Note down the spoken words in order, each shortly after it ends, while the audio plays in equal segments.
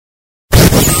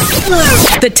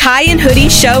The Tie and Hoodie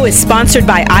Show is sponsored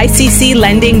by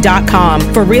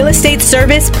ICCLending.com. For real estate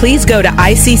service, please go to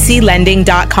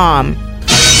ICCLending.com.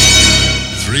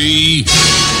 3,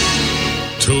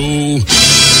 2,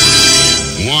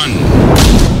 1.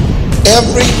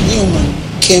 Every human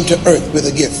came to earth with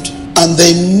a gift, and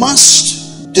they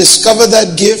must discover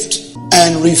that gift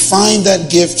and refine that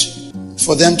gift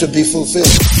for them to be fulfilled.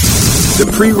 The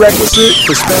prerequisite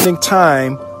for spending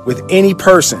time with any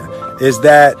person is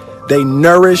that they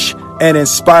nourish and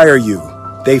inspire you.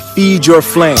 They feed your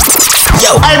flame.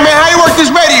 Yo, hey man, how you work this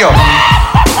radio?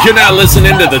 You're now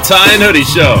listening to the Tie and Hoodie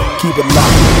Show. Keep it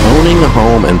locked. Owning a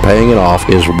home and paying it off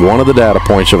is one of the data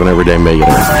points of an everyday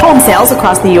millionaire. Home sales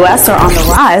across the U.S. are on the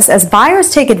rise as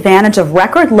buyers take advantage of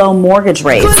record low mortgage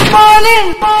rates. Good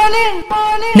morning.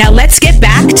 Now let's get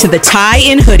back to the Tie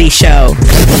and Hoodie Show.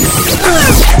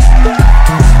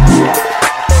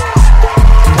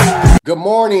 Good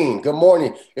morning. Good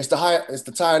morning. It's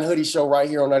the Tie and Hoodie Show right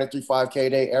here on 93.5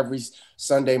 K-Day every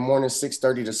Sunday morning,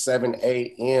 6:30 to 7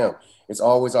 a.m. It's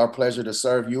always our pleasure to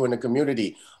serve you in the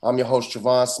community. I'm your host,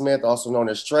 Trevon Smith, also known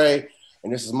as Trey.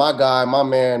 And this is my guy, my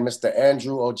man, Mr.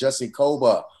 Andrew Ojesi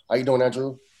Koba. How you doing,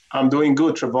 Andrew? I'm doing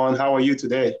good, Trevon. How are you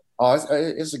today? Oh,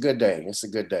 it's a good day. It's a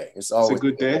good day. It's always a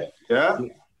good day. Yeah.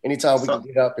 Anytime we can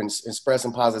get up and spread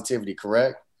some positivity,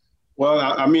 correct? Well,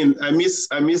 I mean, I miss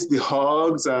the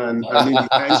hugs and the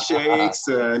handshakes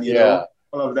and you know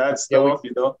all of that stuff.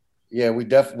 Yeah, we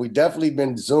definitely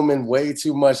been Zooming way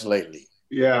too much lately.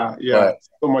 Yeah,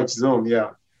 so much Zoom. Yeah.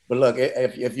 But look,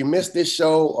 if you missed this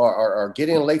show or get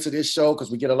in late to this show,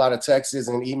 because we get a lot of texts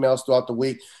and emails throughout the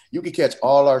week, you can catch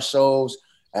all our shows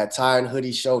at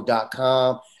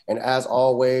tieandhoodieshow.com. And as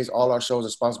always, all our shows are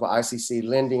sponsored by ICC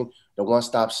Lending, the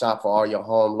one-stop shop for all your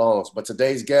home loans. But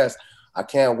today's guest, I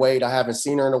can't wait. I haven't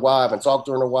seen her in a while. I haven't talked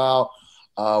to her in a while.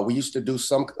 We used to do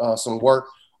some work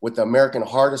with the American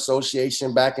Heart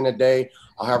Association back in the day.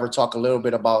 I'll have her talk a little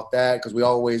bit about that because we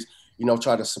always,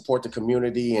 try to support the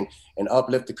community and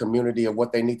uplift the community of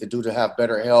what they need to do to have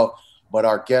better health. But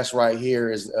our guest right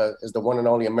here is the one and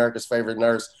only America's favorite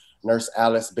nurse, Nurse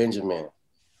Alice Benjamin.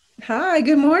 Hi,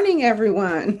 good morning,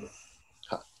 everyone.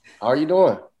 How are you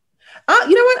doing?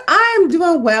 You know what? I'm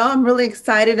doing well. I'm really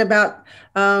excited about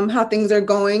how things are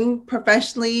going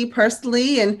professionally,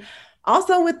 personally, and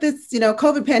also with this,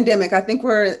 COVID pandemic. I think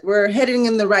we're heading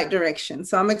in the right direction.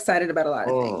 So I'm excited about a lot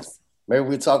of things. Maybe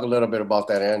we talk a little bit about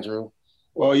that, Andrew.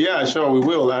 Well, yeah, sure, we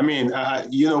will. I mean,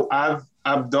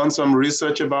 I've done some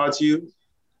research about you.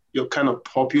 You're kind of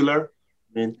popular.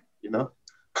 I mean,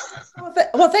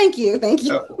 Well, thank you.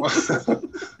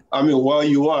 I mean, well,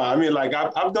 you are. I mean, like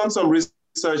I've done some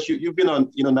research. You've been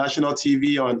on, national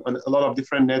TV on a lot of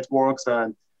different networks,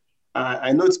 and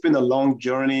I know it's been a long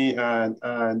journey,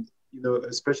 and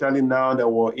especially now that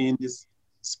we're in this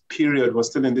period, we're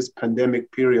still in this pandemic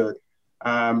period.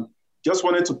 Just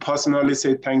wanted to personally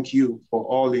say thank you for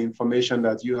all the information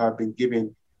that you have been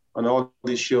giving on all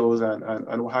these shows and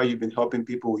how you've been helping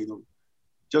people,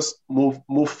 just move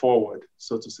forward,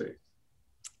 so to say.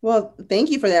 Well,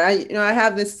 thank you for that. I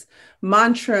have this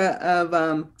mantra of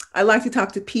I like to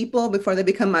talk to people before they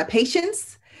become my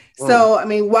patients. So, I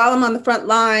mean, while I'm on the front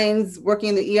lines, working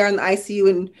in the ER and the ICU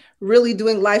and really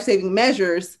doing life-saving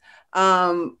measures,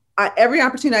 every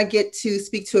opportunity I get to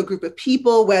speak to a group of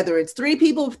people, whether it's 3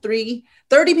 people, 30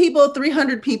 people,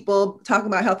 300 people talking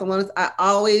about health and wellness, I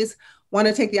always want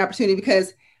to take the opportunity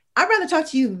because I'd rather talk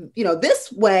to you,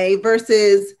 this way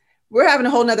versus we're having a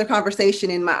whole nother conversation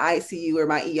in my ICU or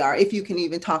my ER, if you can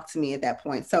even talk to me at that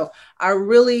point. So I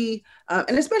really,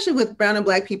 and especially with brown and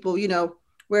Black people,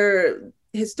 where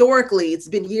historically it's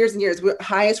been years and years, we're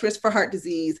highest risk for heart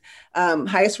disease,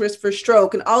 highest risk for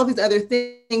stroke and all of these other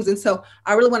things. And so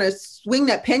I really want to swing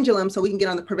that pendulum so we can get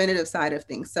on the preventative side of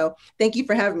things. So thank you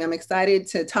for having me. I'm excited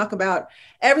to talk about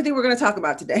everything we're going to talk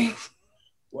about today.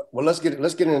 Well, let's get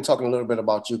into talking a little bit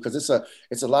about you because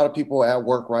it's a lot of people at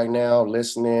work right now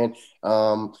listening,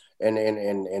 and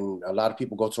a lot of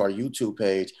people go to our YouTube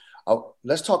page.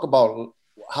 Let's talk about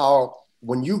how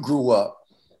when you grew up,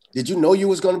 did you know you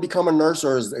was going to become a nurse,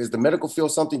 or is the medical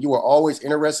field something you were always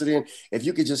interested in? If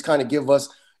you could just kind of give us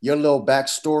your little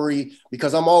backstory,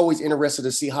 because I'm always interested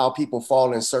to see how people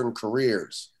fall in certain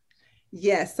careers.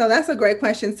 Yes, so that's a great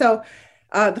question. So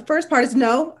the first part is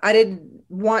no, I didn't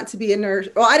want to be a nurse.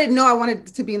 Well, I didn't know I wanted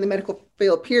to be in the medical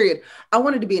field, period. I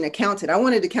wanted to be an accountant. I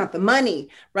wanted to count the money,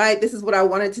 right? This is what I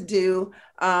wanted to do.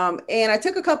 And I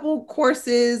took a couple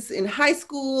courses in high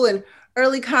school and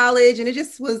early college, and it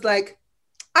just was like,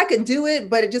 I could do it,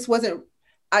 but it just wasn't,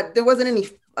 there wasn't any,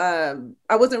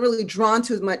 I wasn't really drawn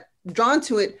to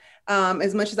it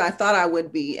as much as I thought I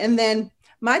would be. And then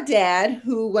my dad,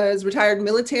 who was retired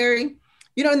military,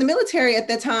 you know, in the military at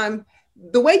that time,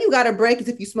 the way you got a break is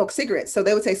if you smoke cigarettes. So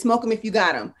they would say, smoke them if you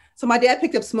got them. So my dad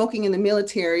picked up smoking in the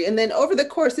military. And then over the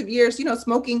course of years, you know,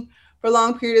 smoking for a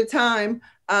long period of time,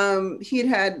 he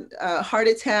had a heart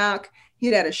attack. He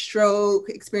had a stroke,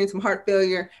 experienced some heart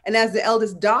failure. And as the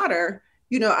eldest daughter,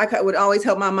 you know, I would always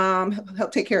help my mom,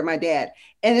 help take care of my dad.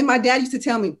 And then my dad used to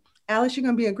tell me, Alice, you're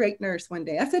going to be a great nurse one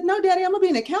day. I said, no, Daddy, I'm going to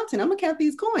be an accountant. I'm going to count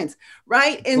these coins.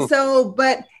 Right. And so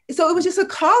it was just a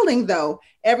calling, though.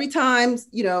 Every time,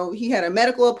 you know, he had a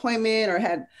medical appointment or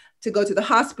had to go to the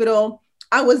hospital,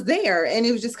 I was there. And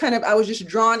it was just kind of, I was just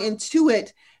drawn into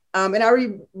it. And I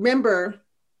remember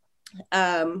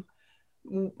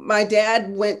my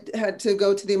dad had to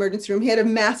go to the emergency room. He had a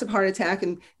massive heart attack.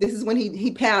 And this is when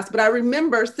he passed. But I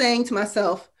remember saying to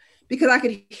myself, because I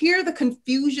could hear the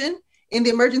confusion in the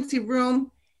emergency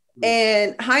room,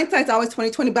 and hindsight's always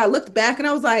 20/20, but I looked back and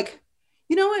I was like,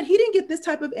 you know what? He didn't get this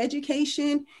type of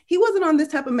education. He wasn't on this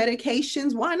type of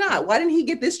medications. Why not? Why didn't he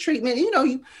get this treatment? You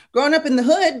know, growing up in the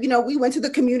hood, you know, we went to the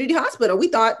community hospital. We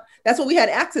thought that's what we had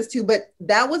access to, but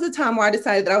that was a time where I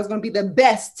decided that I was going to be the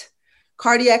best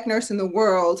cardiac nurse in the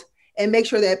world and make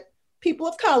sure that people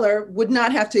of color would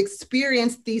not have to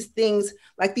experience these things,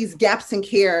 like these gaps in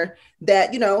care,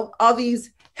 that, you know, all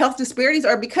these health disparities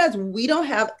are because we don't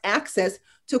have access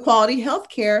to quality health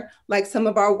care like some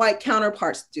of our white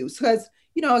counterparts do. Because,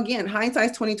 you know, again,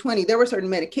 hindsight's 20/20. There were certain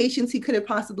medications he could have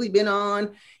possibly been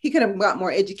on. He could have got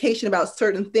more education about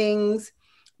certain things.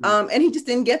 And he just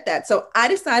didn't get that. So I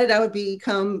decided I would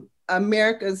become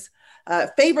America's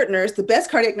favorite nurse, the best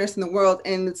cardiac nurse in the world.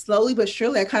 And slowly but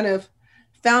surely, I kind of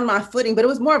found my footing, but it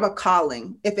was more of a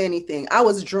calling, if anything. I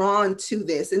was drawn to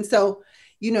this. And so,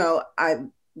 you know, I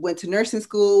went to nursing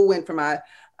school, went for my,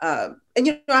 and,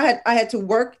 you know, I had to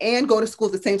work and go to school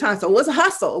at the same time. So it was a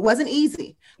hustle. It wasn't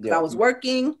easy. I was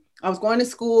working, I was going to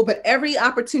school, but every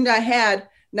opportunity I had,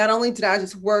 not only did I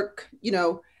just work, you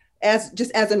know, as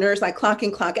a nurse, like clock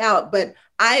in, clock out, but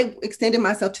I extended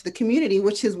myself to the community,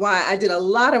 which is why I did a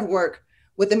lot of work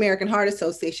with the American Heart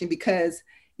Association, because,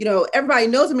 you know, everybody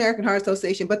knows American Heart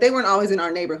Association, but they weren't always in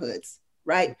our neighborhoods.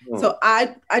 Right. So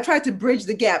I tried to bridge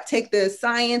the gap, take the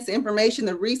science, information,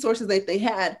 the resources that they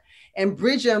had, and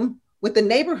bridge them with the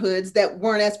neighborhoods that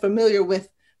weren't as familiar with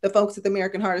the folks at the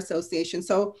American Heart Association.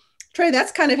 So, Trey,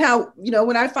 that's kind of how, you know,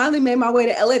 when I finally made my way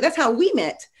to LA, that's how we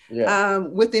met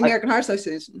with the American Heart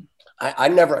Association. I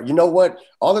never, you know what,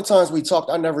 all the times we talked,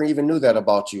 I never even knew that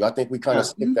about you. I think we kind of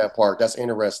skipped that part. That's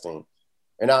interesting.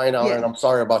 And I'm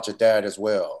sorry about your dad as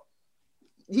well.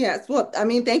 Yes. Well, I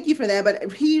mean, thank you for that.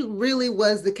 But he really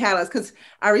was the catalyst, because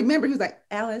I remember he was like,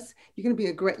 Alice, you'll be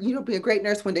a great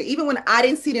nurse one day. Even when I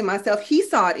didn't see it in myself, he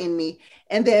saw it in me.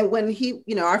 And then when he,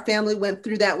 you know, our family went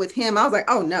through that with him, I was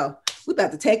like, oh no, we're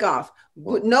about to take off.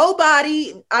 But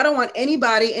I don't want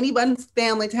anybody's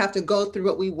family to have to go through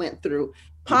what we went through.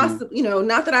 Possibly, you know,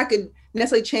 not that I could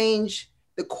necessarily change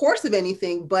the course of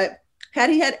anything, but had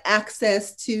he had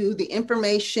access to the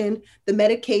information, the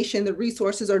medication, the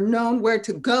resources, or known where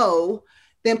to go,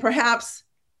 then perhaps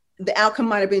the outcome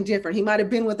might have been different. He might have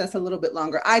been with us a little bit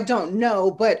longer. I don't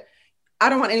know, but I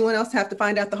don't want anyone else to have to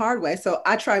find out the hard way. So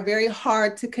I try very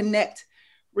hard to connect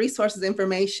resources,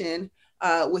 information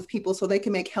with people so they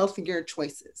can make healthier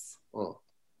choices.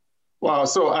 Wow.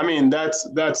 So, I mean, that's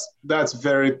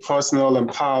very personal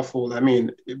and powerful. I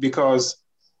mean, because,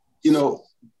 you know,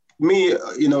 me,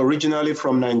 you know, originally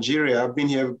from Nigeria, I've been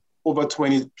here over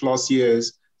 20 plus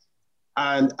years,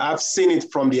 and I've seen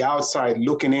it from the outside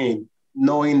looking in,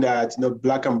 knowing that, you know,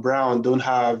 Black and brown don't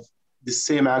have the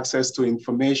same access to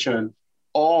information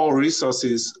or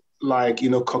resources like,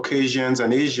 you know, Caucasians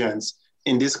and Asians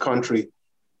in this country,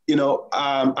 you know,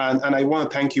 and I want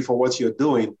to thank you for what you're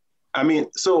doing. I mean,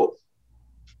 so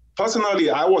personally,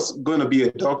 I was going to be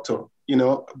a doctor, you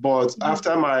know, but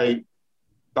after my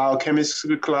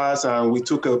biochemistry class and we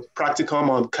took a practicum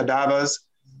on cadavers,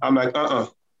 I'm like,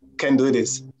 can't do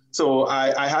this. So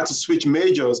I had to switch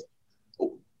majors.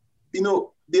 You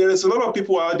know, there is a lot of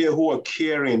people out there who are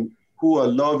caring, who are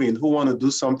loving, who want to do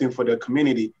something for their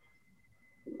community.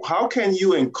 How can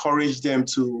you encourage them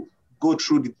to go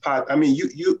through the path? I mean,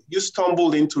 you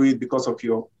stumbled into it because of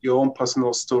your own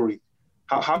personal story.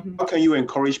 How can you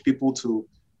encourage people to,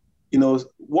 you know,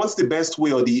 what's the best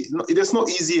way, or there's no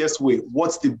easiest way.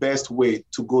 What's the best way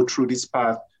to go through this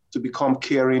path to become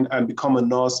caring and become a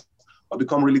nurse or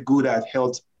become really good at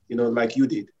health, you know, like you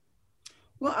did?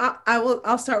 Well,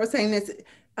 I'll start with saying this.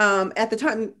 At the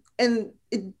time,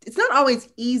 it's not always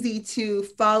easy to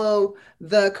follow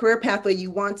the career pathway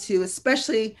you want to,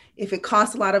 especially if it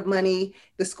costs a lot of money.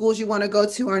 The schools you want to go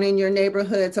to aren't in your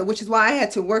neighborhood. So, which is why I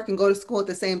had to work and go to school at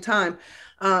the same time.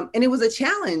 And it was a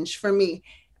challenge for me.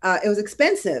 It was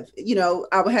expensive.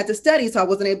 I had to study, so I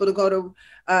wasn't able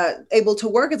to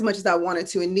work as much as I wanted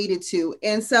to and needed to.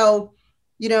 And so,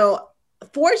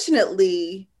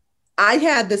 fortunately, I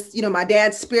had this, my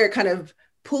dad's spirit kind of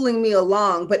pulling me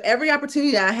along. But every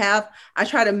opportunity I have, I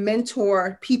try to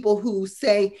mentor people who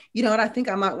say, I think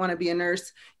I might want to be a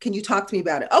nurse. Can you talk to me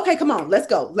about it? Okay, come on, let's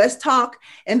go. Let's talk.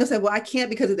 And they'll say, well, I can't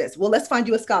because of this. Well, let's find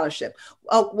you a scholarship.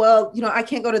 Oh, well, I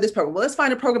can't go to this program. Well, let's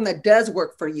find a program that does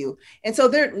work for you. And so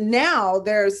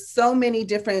there's so many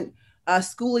different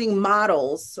schooling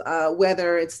models,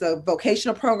 whether it's the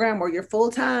vocational program or you're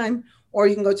full-time, or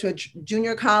you can go to a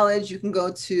junior college, you can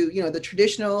go to, the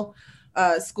traditional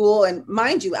school. And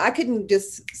mind you, I couldn't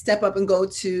just step up and go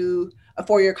to a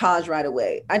 4-year college right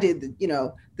away. I did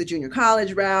the junior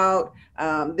college route.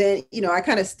 Then, I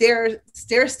kind of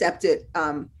stair-stepped it.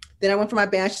 Then I went for my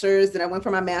bachelor's, then I went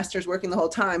for my master's, working the whole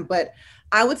time. But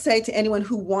I would say to anyone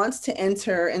who wants to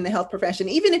enter in the health profession,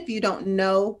 even if you don't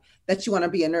know that you want to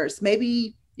be a nurse,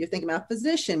 maybe you're thinking about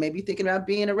physician, maybe you're thinking about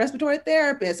being a respiratory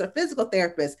therapist or physical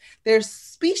therapist, there's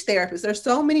speech therapists, there's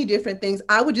so many different things.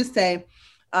 I would just say,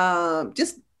 find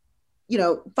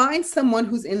someone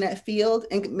who's in that field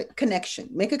and make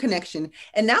a connection.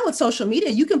 And now with social media,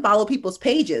 you can follow people's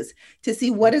pages to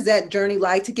see what is that journey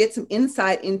like, to get some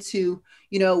insight into,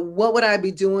 what would I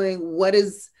be doing? What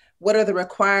are the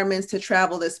requirements to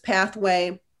travel this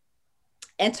pathway,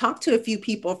 and talk to a few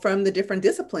people from the different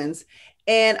disciplines.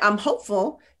 And I'm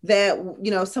hopeful that,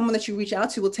 someone that you reach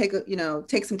out to will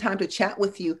take some time to chat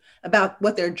with you about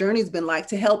what their journey's been like,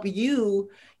 to help you,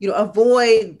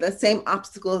 avoid the same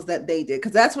obstacles that they did.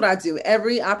 Because that's what I do.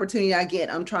 Every opportunity I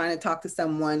get, I'm trying to talk to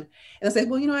someone, and I say,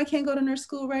 well, I can't go to nurse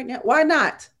school right now. Why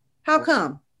not? How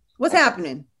come? What's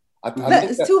happening?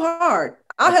 It's too hard.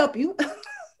 I'll help you.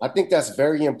 I think that's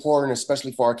very important,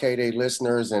 especially for Arcade A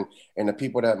listeners and the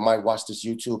people that might watch this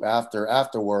YouTube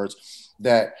afterwards,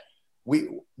 that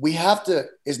we have to,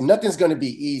 nothing's going to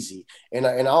be easy. And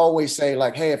I always say,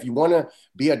 like, hey, if you want to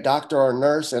be a doctor or a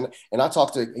nurse, and I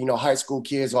talk to, high school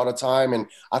kids all the time, and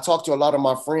I talk to a lot of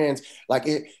my friends, like,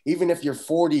 even if you're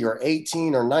 40 or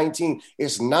 18 or 19,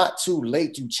 it's not too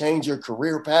late to change your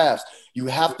career paths. You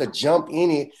have to jump in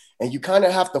it, and you kind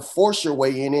of have to force your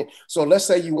way in it. So let's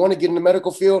say you want to get in the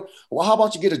medical field. Well, how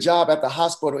about you get a job at the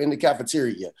hospital in the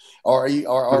cafeteria or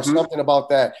something about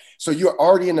that? So you're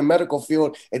already in the medical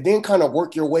field, and then kind of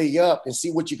work your way up and see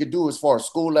what you could do as far as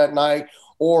school at night,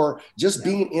 or just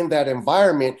being in that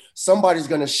environment. Somebody's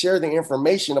going to share the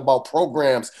information about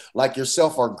programs like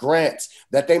yourself or grants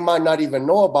that they might not even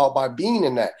know about by being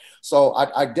in that. So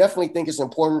I definitely think it's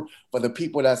important for the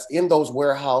people that's in those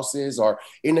warehouses or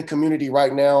in the community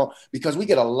right now, because we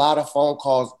get a lot of phone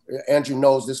calls. Andrew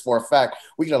knows this for a fact.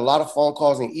 We get a lot of phone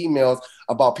calls and emails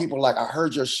about people like, I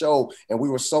heard your show and we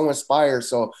were so inspired.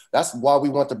 So that's why we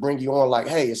want to bring you on. Like,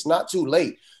 hey, it's not too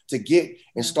late to get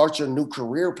and start your new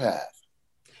career path.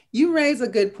 You raise a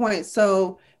good point.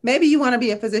 So maybe you want to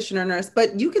be a physician or nurse,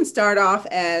 but you can start off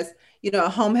as, a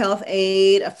home health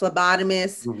aide, a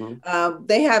phlebotomist. Mm-hmm.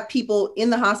 They have people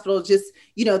in the hospital just,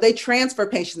 they transfer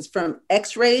patients from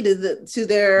X-ray to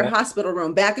their hospital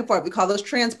room, back and forth. We call those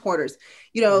transporters.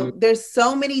 There's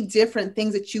so many different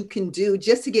things that you can do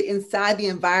just to get inside the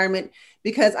environment,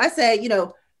 because I say,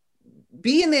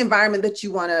 be in the environment that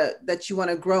you want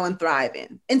to grow and thrive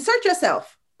in. Insert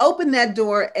yourself. Open that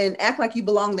door and act like you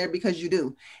belong there, because you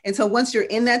do. And so once you're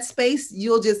in that space,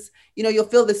 you'll just, you'll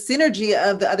feel the synergy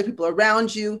of the other people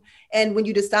around you. And when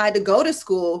you decide to go to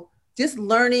school, just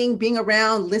learning, being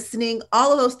around, listening,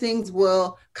 all of those things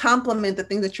will complement the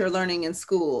things that you're learning in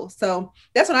school. So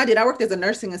that's what I did. I worked as a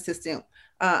nursing assistant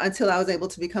until I was able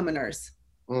to become a nurse.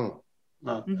 Mm.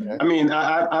 Mm-hmm. I mean,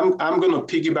 I'm going to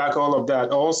piggyback all of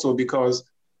that also, because,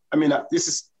 this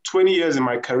is 20 years in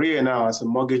my career now as a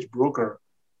mortgage broker.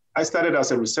 I started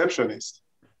as a receptionist,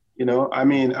 and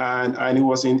it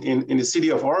was in the city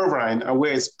of Irvine,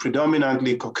 where it's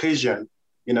predominantly Caucasian,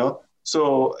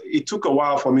 so it took a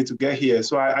while for me to get here.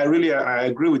 So I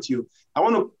agree with you. I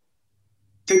want to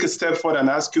take a step forward and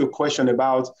ask you a question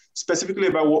specifically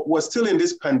about what was still in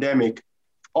this pandemic.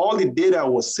 All the data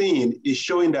we're seeing is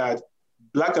showing that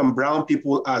Black and brown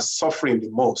people are suffering the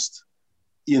most,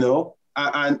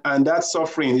 and that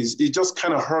suffering it just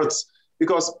kind of hurts.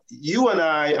 Because you and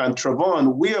I and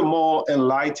Trevon, we are more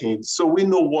enlightened. So we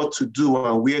know what to do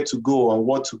and where to go and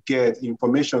what to get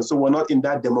information. So we're not in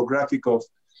that demographic of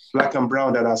Black and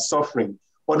brown that are suffering.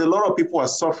 but a lot of people are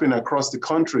suffering across the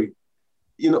country.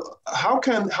 What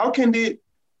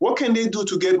can they do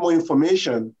to get more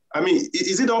information? I mean,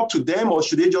 is it up to them, or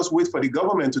should they just wait for the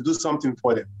government to do something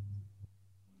for them?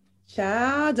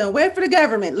 Child, don't wait for the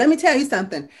government. Let me tell you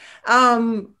something.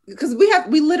 Because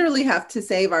we literally have to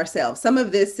save ourselves. Some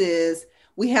of this is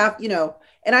we have,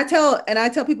 and I tell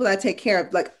people that I take care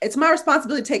of, like, it's my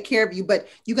responsibility to take care of you, but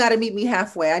you got to meet me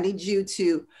halfway. I need you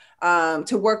to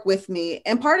work with me.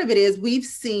 And part of it is we've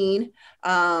seen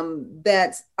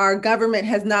that our government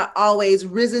has not always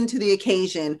risen to the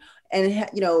occasion. And,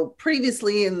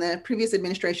 previously in the previous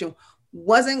administration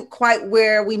wasn't quite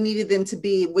where we needed them to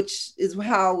be, which is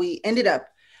how we ended up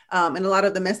in a lot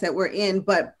of the mess that we're in.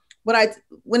 But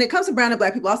when it comes to brown and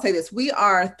Black people, I'll say this: we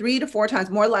are 3 to 4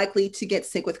 times more likely to get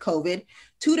sick with COVID,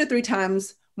 2 to 3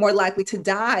 times more likely to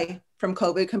die from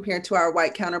COVID compared to our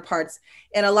white counterparts.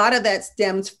 And a lot of that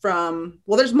stems from,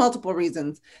 well, there's multiple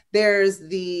reasons. There's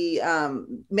the,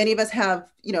 many of us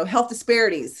have, health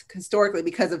disparities historically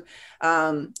because of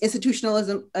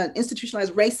institutionalized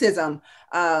racism,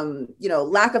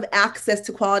 lack of access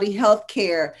to quality health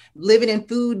care, living in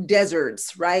food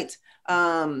deserts, right?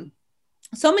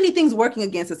 So many things working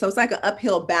against us. So it's like an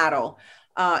uphill battle.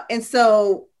 And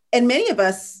many of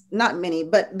us, not many,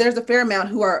 but there's a fair amount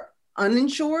who are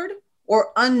uninsured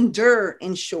or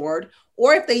underinsured,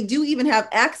 or if they do even have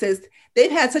access,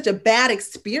 they've had such a bad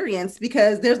experience,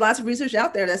 because there's lots of research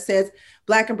out there that says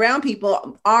Black and brown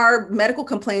people, our medical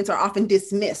complaints are often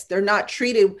dismissed. They're not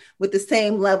treated with the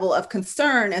same level of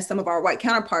concern as some of our white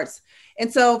counterparts. And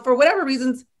so for whatever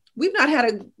reasons, we've not had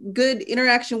a good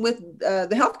interaction with the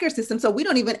healthcare system, so we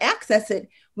don't even access it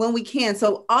when we can.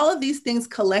 So all of these things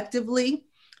collectively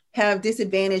have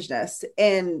disadvantaged us.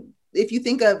 And if you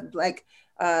think of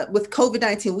with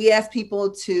COVID-19, we asked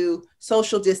people to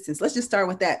social distance. Let's just start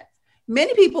with that.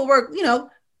 Many people were,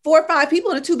 4 or 5 people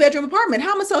in a 2-bedroom apartment.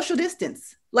 How am I social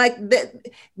distance? Like that,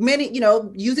 many,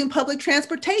 using public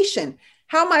transportation.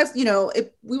 How am I, if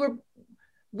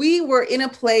we were in a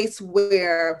place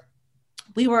where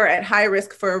we were at high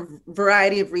risk for a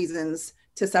variety of reasons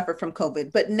to suffer from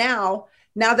COVID. But now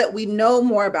that we know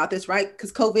more about this, right?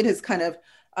 Because COVID has kind of,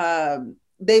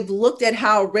 they've looked at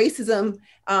how racism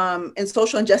and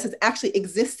social injustice actually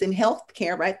exists in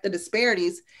healthcare, right? The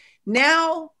disparities.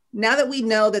 Now that we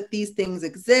know that these things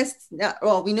exist,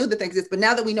 we knew that they exist, but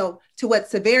now that we know to what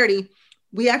severity,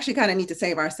 we actually kind of need to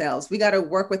save ourselves. We got to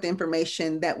work with the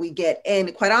information that we get.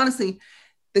 And quite honestly,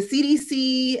 the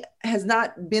CDC has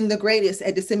not been the greatest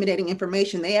at disseminating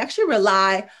information. They actually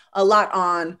rely a lot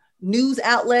on news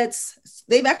outlets.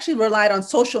 They've actually relied on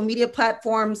social media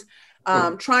platforms,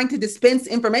 trying to dispense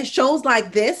information, shows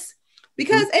like this,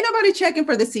 because ain't nobody checking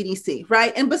for the CDC,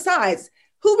 right? And besides,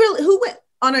 who went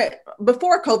on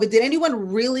before COVID, did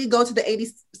anyone really go to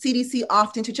the CDC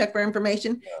often to check for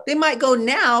information? Yeah. They might go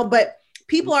now, but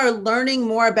people are learning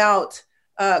more about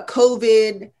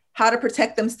COVID, how to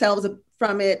protect themselves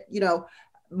from it,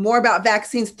 more about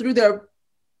vaccines through their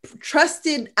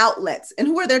trusted outlets. And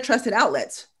who are their trusted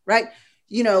outlets, right?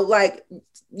 Like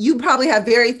you probably have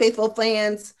very faithful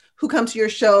fans who come to your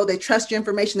show. They trust your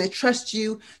information. They trust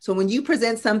you. So when you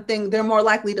present something, they're more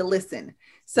likely to listen.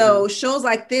 So shows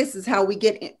like this is how we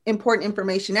get important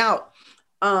information out.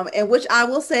 And which I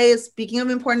will say is, speaking of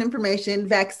important information,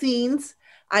 vaccines.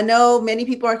 I know many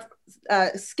people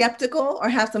are skeptical or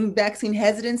have some vaccine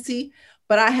hesitancy,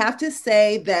 but I have to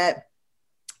say that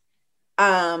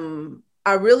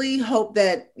I really hope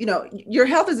that, your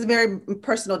health is a very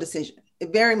personal decision.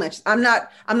 Very much. I'm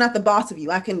not the boss of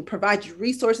you. I can provide you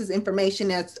resources, information.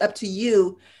 That's up to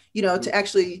you, to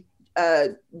actually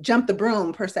jump the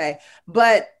broom per se.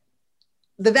 But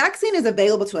the vaccine is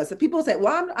available to us. So people say,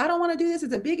 well, I don't want to do this.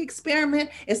 It's a big experiment.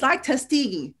 It's like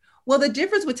Tuskegee. Well, the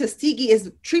difference with Tuskegee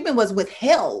is treatment was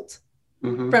withheld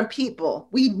from people.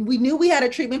 We knew we had a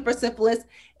treatment for syphilis,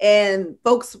 and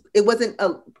folks, it wasn't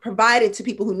provided to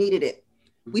people who needed it.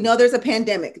 We know there's a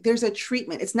pandemic. There's a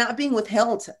treatment. It's not being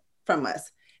withheld from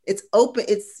us. It's open.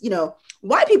 It's,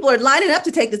 white people are lining up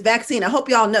to take this vaccine. I hope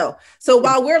y'all know. So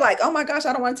while we're like, oh my gosh,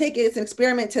 I don't want to take it, it's an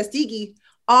experiment, Tuskegee,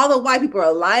 all the white people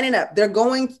are lining up.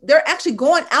 They're actually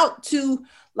going out to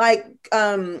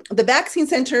the vaccine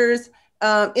centers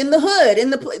in the hood, in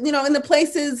the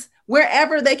places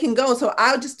wherever they can go. So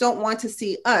I just don't want to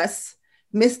see us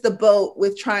miss the boat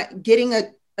with getting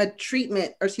a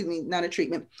treatment, or excuse me, not a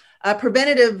treatment, a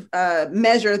preventative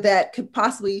measure that could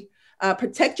possibly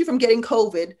protect you from getting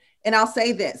COVID. And I'll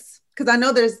say this, because I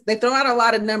know they throw out a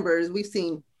lot of numbers. We've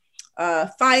seen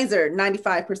Pfizer,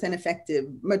 95% effective,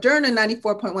 Moderna,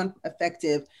 94.1%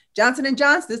 effective, Johnson &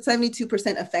 Johnson,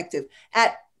 72% effective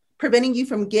at preventing you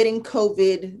from getting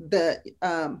COVID,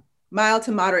 the mild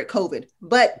to moderate COVID.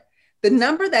 But the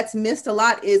number that's missed a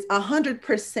lot is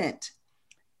 100%.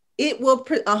 It will,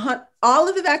 all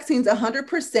of the vaccines,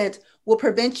 100% will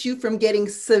prevent you from getting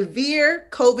severe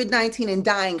COVID-19 and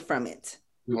dying from it.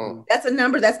 Mm-hmm. That's a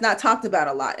number that's not talked about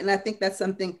a lot. And I think that's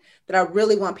something that I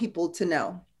really want people to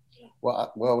know.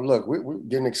 Well, look, we're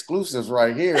getting exclusives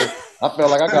right here. I feel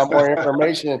like I got more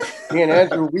information. Me and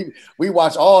Andrew, we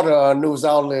watch all the news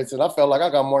outlets, and I felt like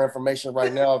I got more information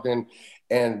right now than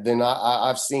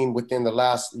I've seen within the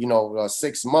last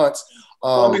 6 months.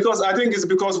 Well, because I think it's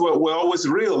because we're always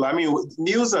real. I mean,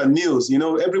 news are news.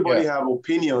 Everybody have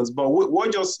opinions, but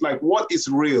we're just like, what is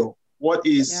real? What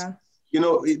is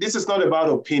this is not about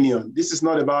opinion. This is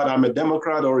not about I'm a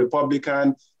Democrat or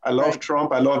Republican. I love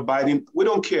Trump. I love Biden. We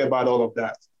don't care about all of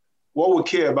that. What we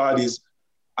care about is,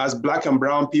 as Black and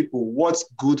brown people, what's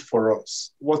good for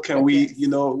us? What can we,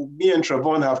 me and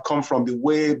Trevon have come from the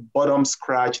way bottom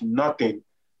scratch, nothing,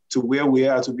 to where we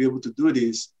are to be able to do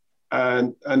this.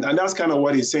 And that's kind of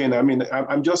what he's saying. I mean,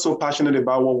 I'm just so passionate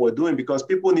about what we're doing, because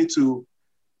people need to,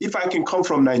 if I can come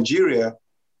from Nigeria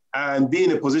and be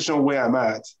in a position where I'm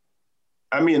at,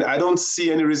 I mean, I don't see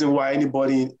any reason why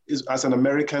anybody as an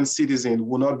American citizen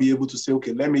will not be able to say,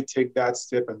 okay, let me take that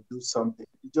step and do something.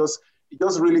 It just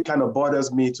really kind of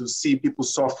bothers me to see people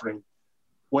suffering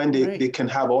when they can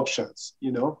have options,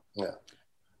 Yeah.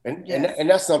 And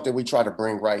that's something we try to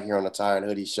bring right here on the Tie and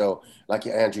Hoodie Show. Like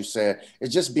Andrew said,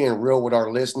 it's just being real with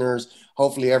our listeners.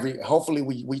 Hopefully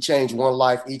we change one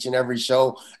life each and every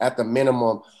show at the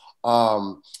minimum.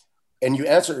 And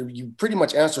you pretty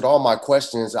much answered all my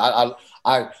questions.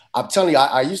 I'm telling you,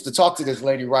 I used to talk to this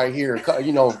lady right here,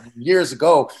 years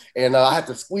ago, and I had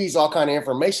to squeeze all kind of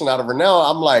information out of her. Now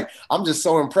I'm just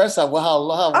so impressed at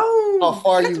how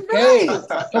far you came.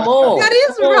 Come on. That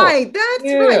is right. That's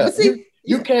right. But see,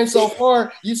 you came so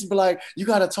far, you used to be like, you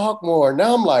got to talk more.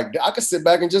 Now I'm like, I can sit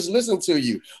back and just listen to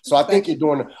you. So I think you're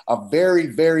doing a very,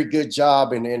 very good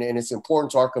job. And it's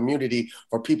important to our community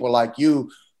for people like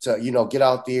you to, get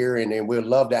out there, and we'd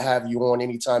love to have you on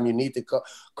anytime you need to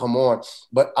come on.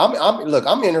 But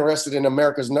I'm interested in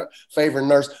America's favorite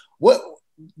nurse.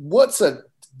 What's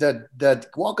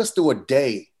walk us through a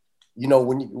day,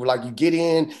 when you get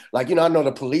in, I know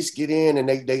the police get in and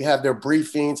they have their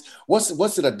briefings.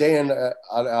 What's it a day in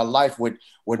a life with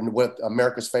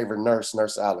America's favorite nurse,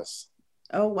 Nurse Alice?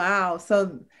 Oh, wow.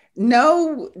 So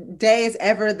no day is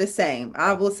ever the same.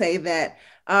 I will say that.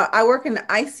 I work in the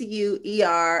ICU,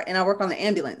 ER, and I work on the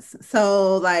ambulance.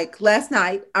 So like last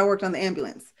night, I worked on the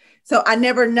ambulance. So I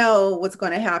never know what's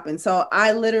going to happen. So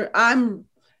I'm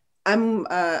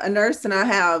a nurse, and I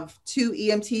have 2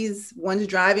 EMTs, one's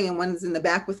driving and one's in the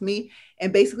back with me.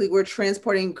 And basically we're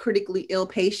transporting critically ill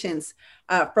patients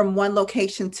from one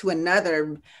location to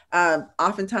another,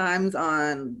 oftentimes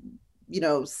on,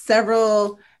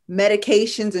 several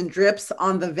medications and drips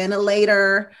on the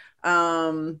ventilator.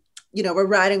 We're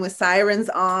riding with sirens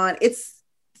on.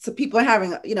 So people are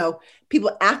having,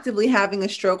 people actively having a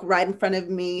stroke right in front of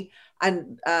me.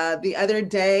 And the other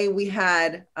day we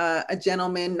had a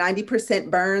gentleman, 90%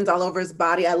 burns all over his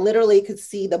body. I literally could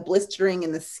see the blistering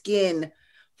in the skin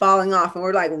falling off, and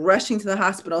we're like rushing to the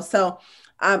hospital. So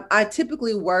I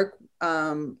typically work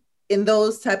in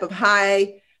those type of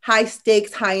high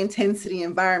stakes, high intensity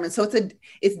environments. So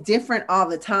it's different all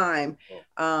the time.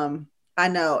 I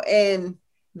know. And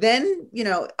then,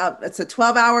 it's a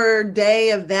 12-hour day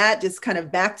of that, just kind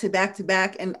of back to back to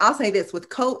back. And I'll say this, with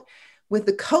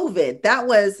the COVID, that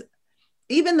was,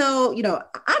 even though,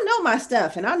 I know my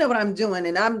stuff and I know what I'm doing,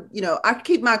 and I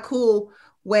keep my cool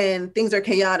when things are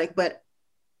chaotic, but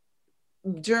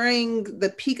during the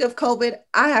peak of COVID,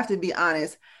 I have to be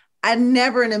honest, I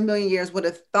never in a million years would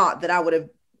have thought that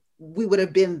we would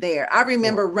have been there. I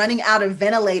remember running out of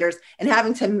ventilators and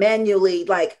having to manually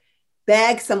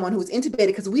bag someone who was intubated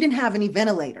because we didn't have any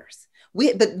ventilators. We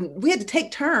had to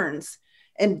take turns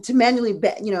and to manually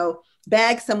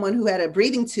bag someone who had a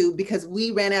breathing tube because we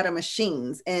ran out of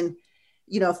machines. And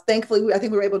thankfully I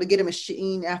think we were able to get a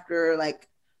machine after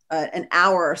an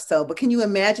hour or so. But can you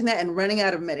imagine that, and running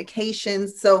out of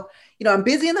medications? So I'm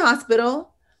busy in the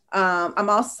hospital. I'm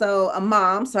also a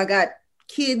mom, so I got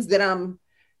kids that I'm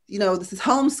this is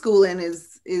homeschooling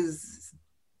is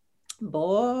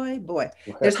boy,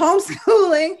 there's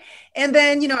homeschooling. And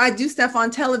then, I do stuff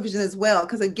on television as well.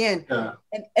 Cause again,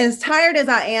 and as tired as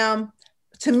I am,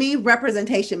 to me,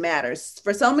 representation matters.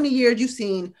 For so many years, you've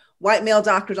seen white male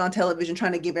doctors on television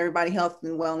trying to give everybody health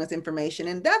and wellness information,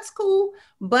 and that's cool.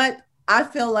 But I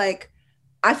feel like,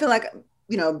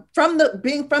 being from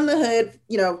the hood,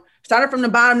 started from the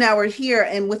bottom. Now we're here.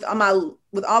 And with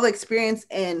all the experience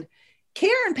and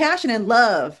care and passion and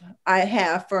love I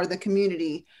have for the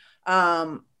community,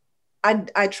 I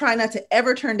try not to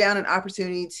ever turn down an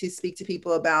opportunity to speak to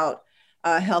people about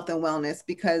health and wellness,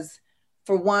 because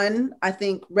for one, I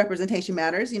think representation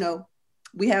matters.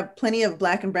 We have plenty of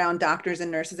Black and brown doctors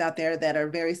and nurses out there that are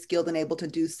very skilled and able to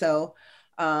do so.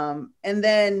 And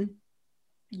then,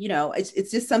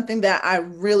 it's just something that I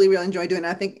really, really enjoy doing.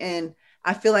 And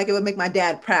I feel like it would make my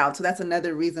dad proud. So that's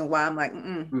another reason why I'm like,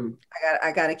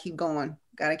 I gotta keep going.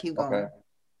 Gotta keep going. Okay.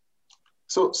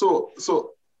 So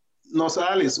Nurse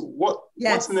Alice,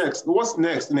 what's next? What's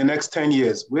next in the next 10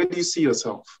 years? Where do you see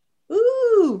yourself?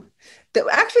 Ooh,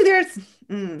 actually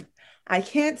I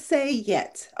can't say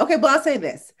yet. Okay, but I'll say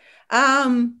this.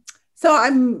 So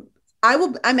I'm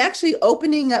actually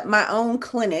opening up my own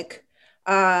clinic.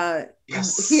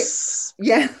 Yes.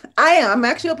 Yeah, I am. I'm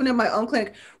actually opening up my own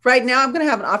clinic. Right now I'm going to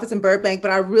have an office in Burbank, but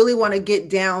I really want to get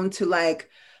down to like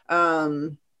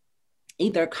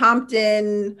either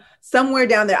Compton, somewhere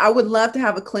down there. I would love to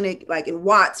have a clinic like in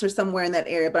Watts or somewhere in that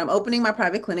area, but I'm opening my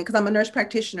private clinic because I'm a nurse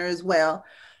practitioner as well.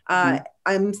 I'm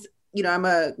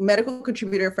a medical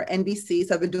contributor for NBC,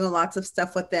 so I've been doing lots of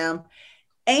stuff with them.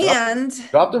 And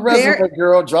drop the resume,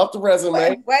 girl. Drop the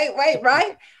resume. Wait,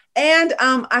 right? And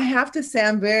I have to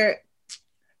say,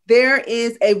 there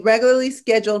is a regularly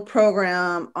scheduled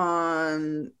program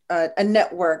on a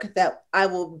network that I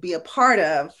will be a part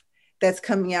of that's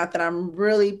coming out that I'm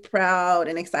really proud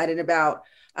and excited about.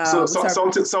 So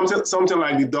something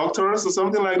like the doctors or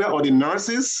something like that, or the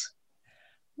nurses?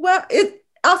 Well,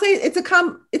 I'll say it's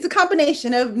a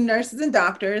combination of nurses and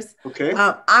doctors. Okay.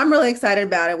 I'm really excited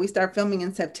about it. We start filming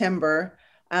in September,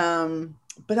 but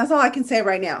that's all I can say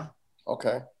right now.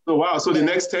 Okay. So wow. So the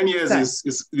next 10 years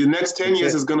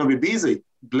is going to be busy,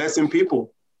 blessing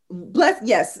people.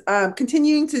 Yes.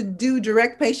 Continuing to do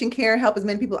direct patient care, help as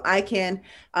many people I can.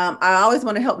 I always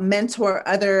want to help mentor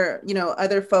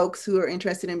other folks who are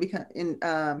interested in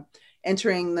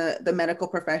entering the medical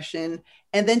profession,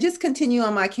 and then just continue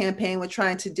on my campaign with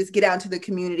trying to just get out into the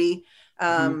community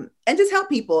and just help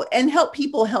people help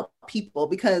people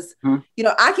because,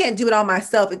 I can't do it all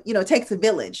myself. It takes a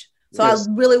village. So yes.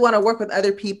 I really want to work with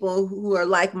other people who are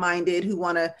like-minded, who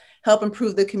want to help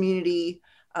improve the community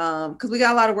because we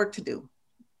got a lot of work to do.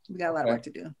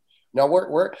 Now,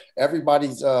 we're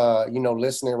everybody's,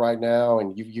 listening right now,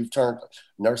 and you've turned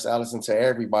Nurse Alice into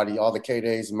everybody, all the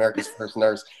K-Days, America's First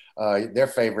Nurse, their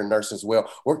favorite nurse as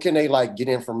well. Where can they get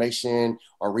information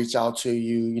or reach out to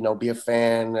you, be a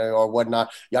fan or whatnot?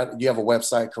 You have a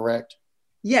website, correct?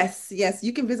 Yes.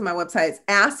 You can visit my website. It's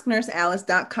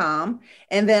asknursealice.com.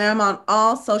 And then I'm on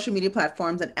all social media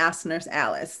platforms at Ask Nurse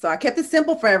Alice. So I kept it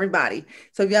simple for everybody.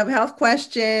 So if you have a health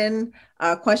question,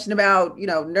 a question about,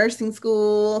 nursing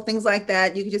school, things like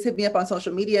that, you can just hit me up on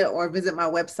social media or visit my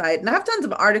website. And I have tons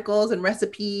of articles and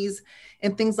recipes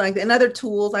and things like that, and other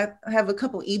tools. I have a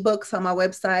couple ebooks on my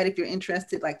website if you're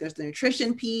interested. Like there's the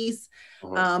nutrition piece,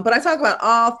 but I talk about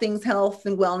all things health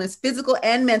and wellness, physical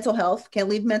and mental health. Can't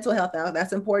leave mental health out.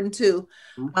 That's important too.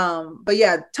 But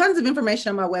yeah, tons of information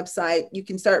on my website. You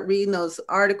can start reading those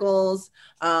articles.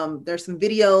 There's some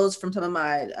videos from some of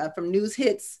my from news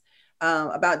hits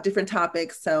about different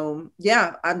topics. So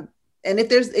yeah, and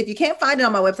if you can't find it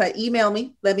on my website, email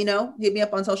me, let me know, hit me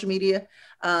up on social media,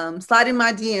 slide in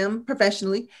my DM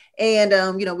professionally,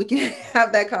 and we can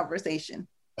have that conversation.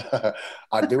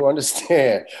 I do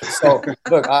understand. So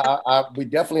look, we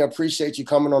definitely appreciate you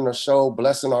coming on the show,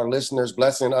 blessing our listeners,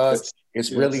 blessing us.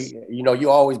 It's really, you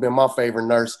always been my favorite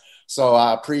nurse. So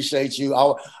I appreciate you.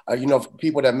 For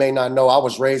people that may not know, I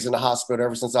was raised in the hospital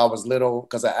ever since I was little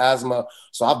because of asthma.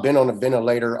 So I've been on a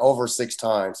ventilator over 6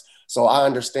 times. So I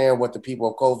understand what the people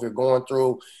of COVID are going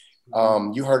through.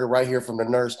 You heard it right here from the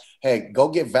nurse. Hey, go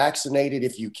get vaccinated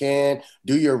if you can.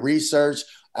 Do your research.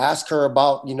 Ask her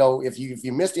about, if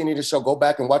you missed any of the show, go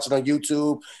back and watch it on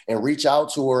YouTube and reach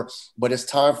out to her. But it's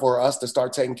time for us to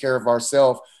start taking care of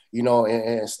ourselves, and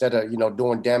instead of,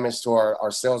 doing damage to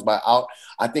ourselves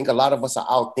I think a lot of us are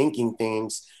out thinking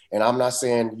things. And I'm not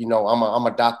saying, I'm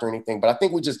a doctor or anything, but I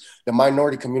think the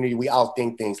minority community, we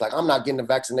outthink things. Like, I'm not getting the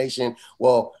vaccination.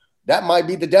 Well, that might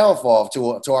be the downfall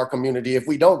to our community if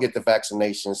we don't get the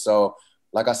vaccination. So,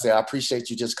 like I said, I appreciate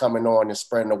you just coming on and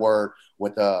spreading the word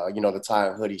with, the Tie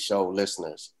and Hoodie Show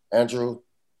listeners. Andrew?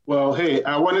 Well, hey,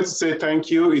 I wanted to say thank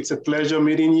you. It's a pleasure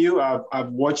meeting you. I've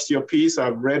watched your piece.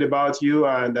 I've read about you.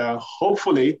 And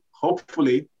hopefully,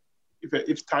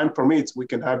 if time permits, we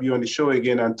can have you on the show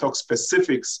again and talk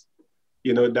specifics,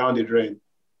 down the drain.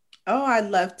 Oh, I'd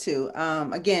love to.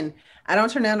 Again, I don't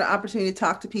turn down the opportunity to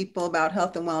talk to people about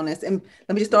health and wellness. And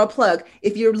let me just throw a plug.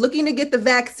 If you're looking to get the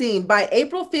vaccine by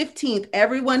April 15th,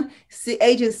 everyone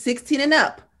ages 16 and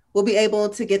up will be able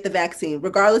to get the vaccine,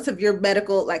 regardless of your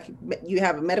medical, like you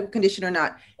have a medical condition or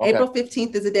not. Okay. April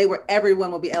 15th is the day where everyone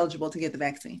will be eligible to get the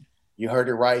vaccine. You heard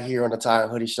it right here on the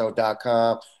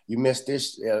TieandHoodieShow.com. You missed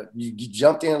this. You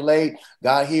jumped in late,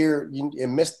 got here,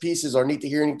 and missed pieces or need to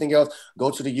hear anything else,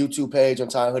 go to the YouTube page on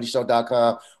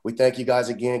TieandHoodieShow.com. We thank you guys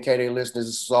again. K-Day listeners,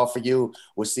 this is all for you.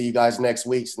 We'll see you guys next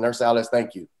week. Nurse Alice,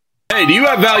 thank you. Hey, do you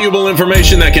have valuable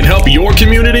information that can help your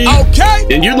community? Okay.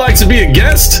 And you'd like to be a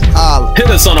guest? Hit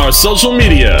us on our social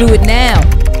media. Do it now.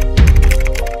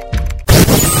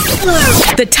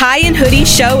 The Tie and Hoodie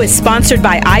Show is sponsored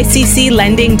by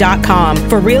ICCLending.com.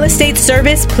 For real estate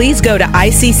service, please go to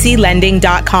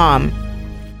ICCLending.com.